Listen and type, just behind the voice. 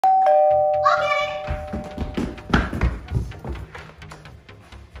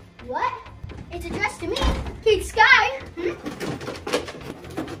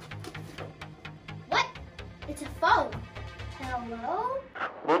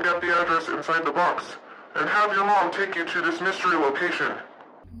look at the address inside the box and have your mom take you to this mystery location.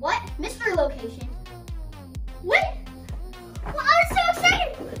 What? Mystery location? What? Well, I'm so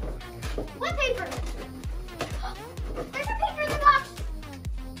excited! What paper? There's a paper in the box!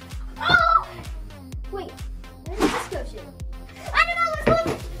 Oh! Wait, where did this go to? I don't know, let's look!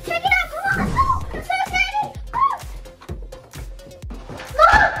 Check it out, come on! Oh, I'm so excited! Oh!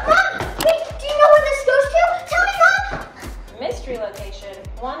 Mom! Wait, do you know where this goes to? Tell me, Mom! Mystery location,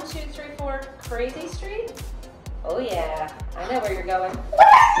 1234 Crazy Street? Oh yeah, I know where you're going.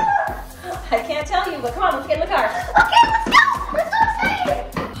 I can't tell you, but come on, let's get in the car. Okay, let's go! I'm so excited!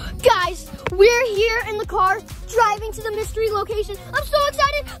 Guys, we're here in the car, driving to the mystery location. I'm so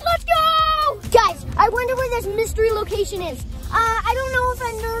excited! Let's go! Guys, I wonder where this mystery location is. I don't know if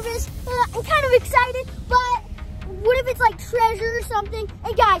I'm nervous. I'm kind of excited, but what if it's like treasure or something?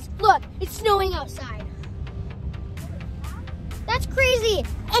 And guys, look, it's snowing outside. That's crazy.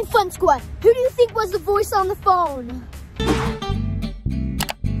 And Fun Squad, who do you think was the voice on the phone?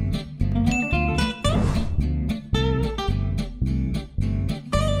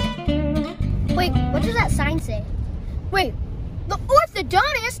 Wait, what does that sign say? Wait, the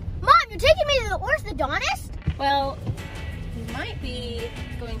orthodontist? Mom, you're taking me to the orthodontist? Well, you might be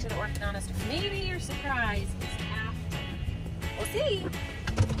going to the orthodontist. Maybe you're surprised. It's after. We'll see.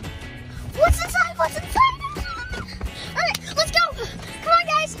 What's inside? What's inside? All right, let's go. Come on,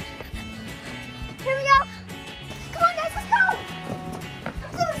 guys. Here we go. Come on, guys, let's go. I'm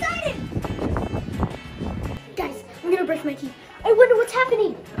so excited. Guys, I'm gonna brush my teeth. I wonder what's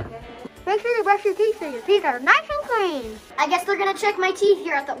happening. Make sure to brush your teeth so your teeth are nice and clean. I guess they're gonna check my teeth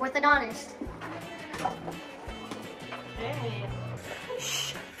here at the orthodontist. Hey.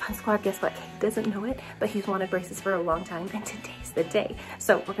 Shh, Fun Squad, guess what? He doesn't know it, but he's wanted braces for a long time, and today's the day.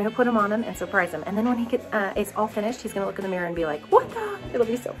 So we're gonna put him on him and surprise him. And then when he gets, it's all finished, he's gonna look in the mirror and be like, what the? It'll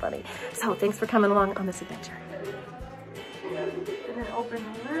be so funny. So thanks for coming along on this adventure. And then open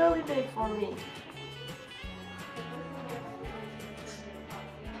really big for me.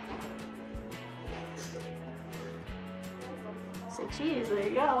 Say cheese, there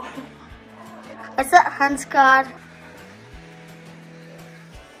you go. What's that, Fun Squad?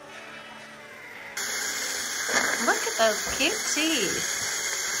 Look at those cute teeth.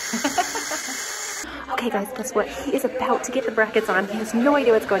 Okay guys, guess what? He is about to get the brackets on. He has no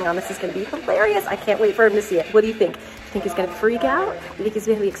idea what's going on. This is gonna be hilarious. I can't wait for him to see it. What do you think? Do you think he's gonna freak out? Do you think he's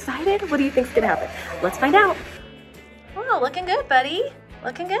gonna be excited? What do you think's gonna happen? Let's find out. Oh, looking good, buddy.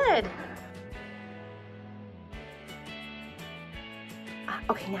 Looking good.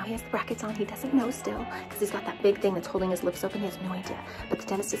 Okay, now he has the brackets on. He doesn't know still because he's got that big thing that's holding his lips open. He has no idea. But the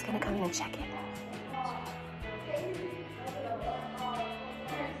dentist is gonna come in and check it.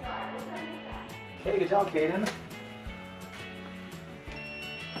 Hey, good job, Kaden.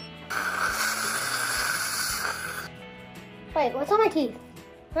 Wait, what's on my teeth?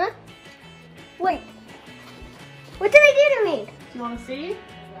 Huh? Wait. What did they do to me? Do you want to see?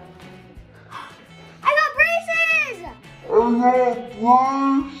 I got braces!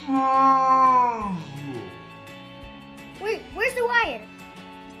 Wait, where's the wire?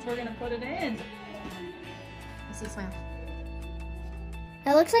 We're gonna put it in. Let's see, smile.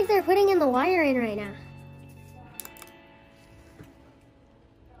 It looks like they're putting in the wire in right now.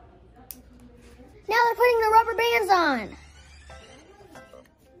 Now they're putting the rubber bands on.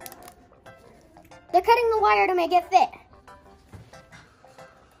 They're cutting the wire to make it fit.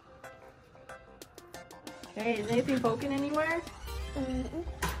 Hey, is anything poking anywhere?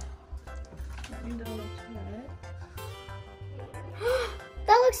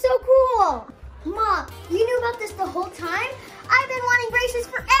 That looks so cool. Mom, you knew about this the whole time? I've been wanting braces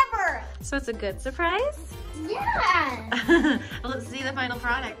forever. So it's a good surprise? Yeah. Let's see the final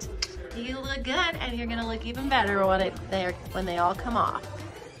product. You look good, and you're gonna look even better when they all come off.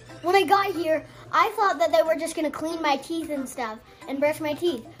 When I got here, I thought that they were just gonna clean my teeth and stuff and brush my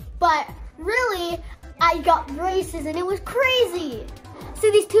teeth. But really, I got braces and it was crazy. See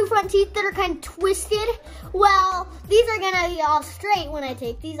these two front teeth that are kind of twisted? Well, these are gonna be all straight when I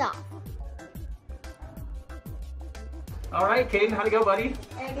take these off. All right, Kaden, how'd it go, buddy?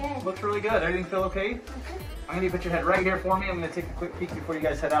 Very good. Looks really good. Everything feel okay? I'm gonna put your head right here for me. I'm gonna take a quick peek before you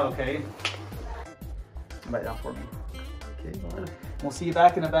guys head out, okay? Right down for me. Okay, we'll see you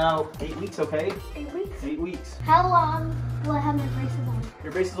back in about 8 weeks, okay? 8 weeks? 8 weeks. How long will I have my braces on?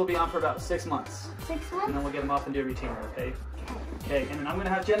 Your braces will be on for about 6 months. 6 And months? then we'll get them off and do a retainer, okay? Okay, and then I'm gonna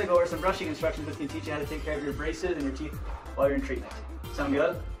have Jenna go over some brushing instructions with you, teach you how to take care of your braces and your teeth while you're in treatment. Sound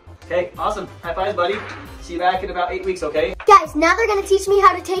good? Okay, awesome. High fives, buddy. See you back in about 8 weeks, okay? Guys, now they're gonna teach me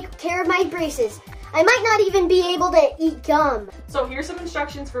how to take care of my braces. I might not even be able to eat gum. So here's some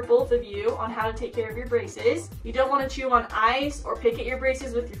instructions for both of you on how to take care of your braces. You don't want to chew on ice or pick at your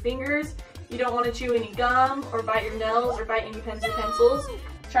braces with your fingers. You don't want to chew any gum or bite your nails or bite any pens or pencils.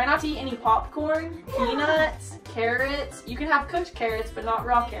 Try not to eat any popcorn, peanuts, carrots. You can have cooked carrots, but not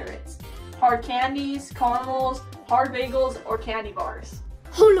raw carrots. Hard candies, caramels, hard bagels, or candy bars.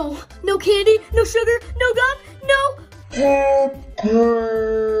 Oh no, no candy, no sugar, no gum, no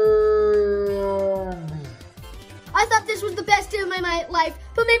I thought this was the best day of my life,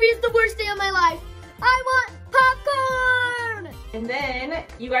 but maybe it's the worst day of my life. I want popcorn! And then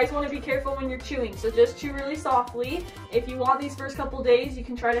you guys want to be careful when you're chewing, so just chew really softly. If you want these first couple days, you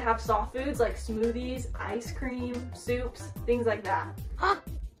can try to have soft foods like smoothies, ice cream, soups, things like that.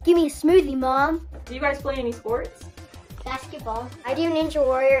 Give me a smoothie, Mom. Do you guys play any sports? Basketball. I do Ninja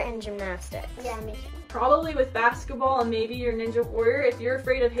Warrior and gymnastics. Yeah, me too. Probably with basketball and maybe your Ninja Warrior. If you're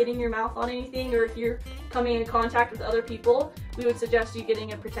afraid of hitting your mouth on anything or if you're coming in contact with other people, we would suggest you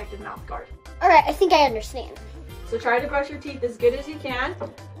getting a protective mouth guard. All right, I think I understand. So try to brush your teeth as good as you can.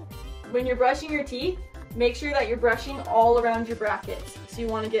 When you're brushing your teeth, make sure that you're brushing all around your brackets. So you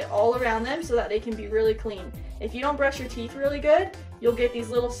want to get all around them so that they can be really clean. If you don't brush your teeth really good, you'll get these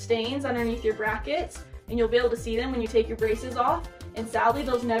little stains underneath your brackets and you'll be able to see them when you take your braces off. And sadly,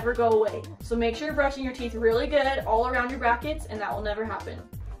 those never go away. So make sure you're brushing your teeth really good all around your brackets and that will never happen.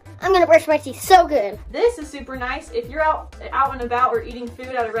 I'm gonna brush my teeth so good. This is super nice. If you're out and about or eating food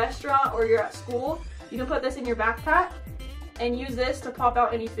at a restaurant or you're at school, you can put this in your backpack and use this to pop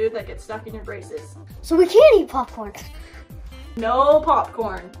out any food that gets stuck in your braces. So we can't eat popcorn. No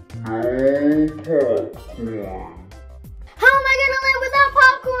popcorn. No popcorn. How am I gonna live without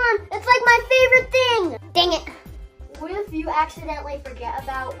popcorn? It's like my favorite thing. Dang it. What if you accidentally forget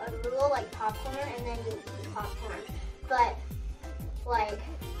about a rule like popcorn and then you eat popcorn? But, like,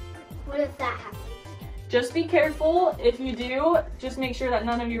 what if that happens? Just be careful. If you do, just make sure that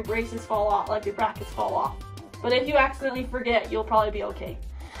none of your braces fall off, like your brackets fall off. But if you accidentally forget, you'll probably be okay.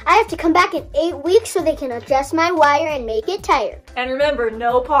 I have to come back in 8 weeks so they can adjust my wire and make it tighter. And remember,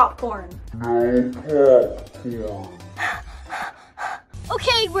 no popcorn. No popcorn.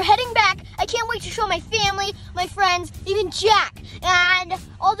 Okay, we're heading back. I can't wait to show my family, my friends, even Jack, and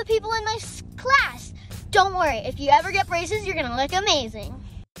all the people in my class. Don't worry, if you ever get braces, you're gonna look amazing.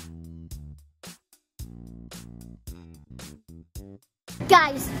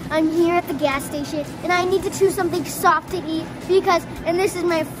 Guys, I'm here at the gas station, and I need to choose something soft to eat and this is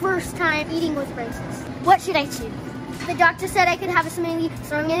my first time eating with braces. What should I choose? The doctor said I could have a smoothie,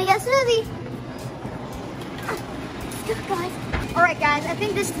 so I'm gonna get a smoothie. Let's go, guys. All right, guys, I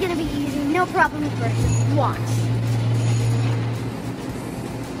think this is gonna be easy. No problem with braces. Watch.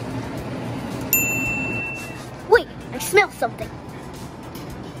 Wait, I smell something.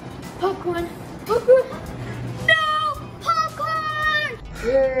 Popcorn. Popcorn. No! Popcorn!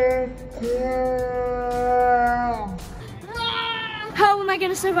 How am I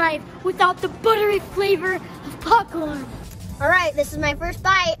gonna survive without the buttery flavor of popcorn? All right, this is my first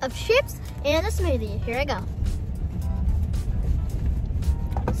bite of chips and a smoothie. Here I go.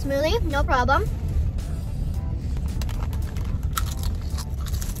 Smoothie, no problem.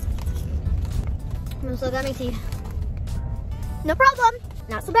 I'm still got my teeth. No problem,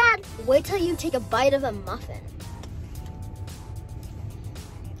 not so bad. Wait till you take a bite of a muffin.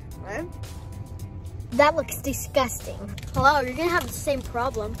 Right? That looks disgusting. Hello, you're gonna have the same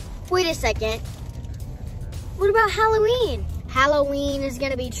problem. Wait a second. What about Halloween? Halloween is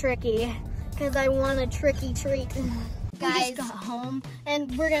gonna be tricky because I want a tricky treat. Guys, we just got home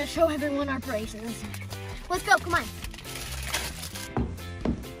and we're gonna show everyone our braces. Let's go, come on.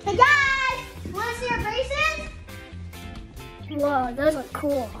 Hey guys, wanna see our braces? Whoa, those look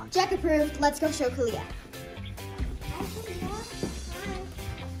cool. Jack approved, let's go show Kalia.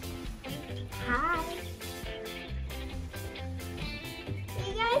 Hi.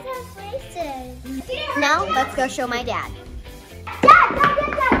 You guys have braces. Now, let's go show my dad. Dad!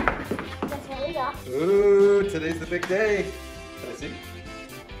 That's what we got. Ooh, today's the big day. Can I see?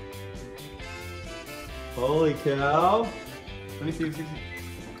 Holy cow. Let me see. What do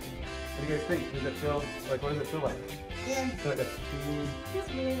you guys think? Does it feel like, what does it feel like? Yeah. Feel like a tube? It's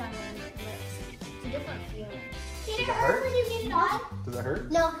weird on my lips. It's a different feeling. Did it hurt hurt when you get it on? Does it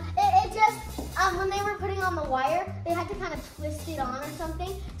hurt? No, it just, when they were putting on the wire, they had to kind of twist it on or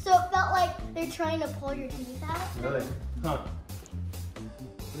something. So it felt like they're trying to pull your teeth out. Really? Huh.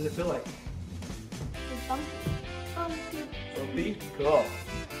 What does it feel like? It's bumpy. Bumpy? Cool.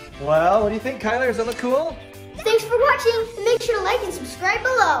 Well, what do you think, Kyler? Does that look cool? Thanks for watching, and make sure to like and subscribe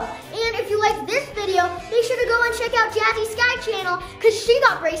below. And if you like this video, make sure to go and check out Jazzy Skye channel, because she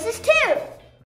got braces too.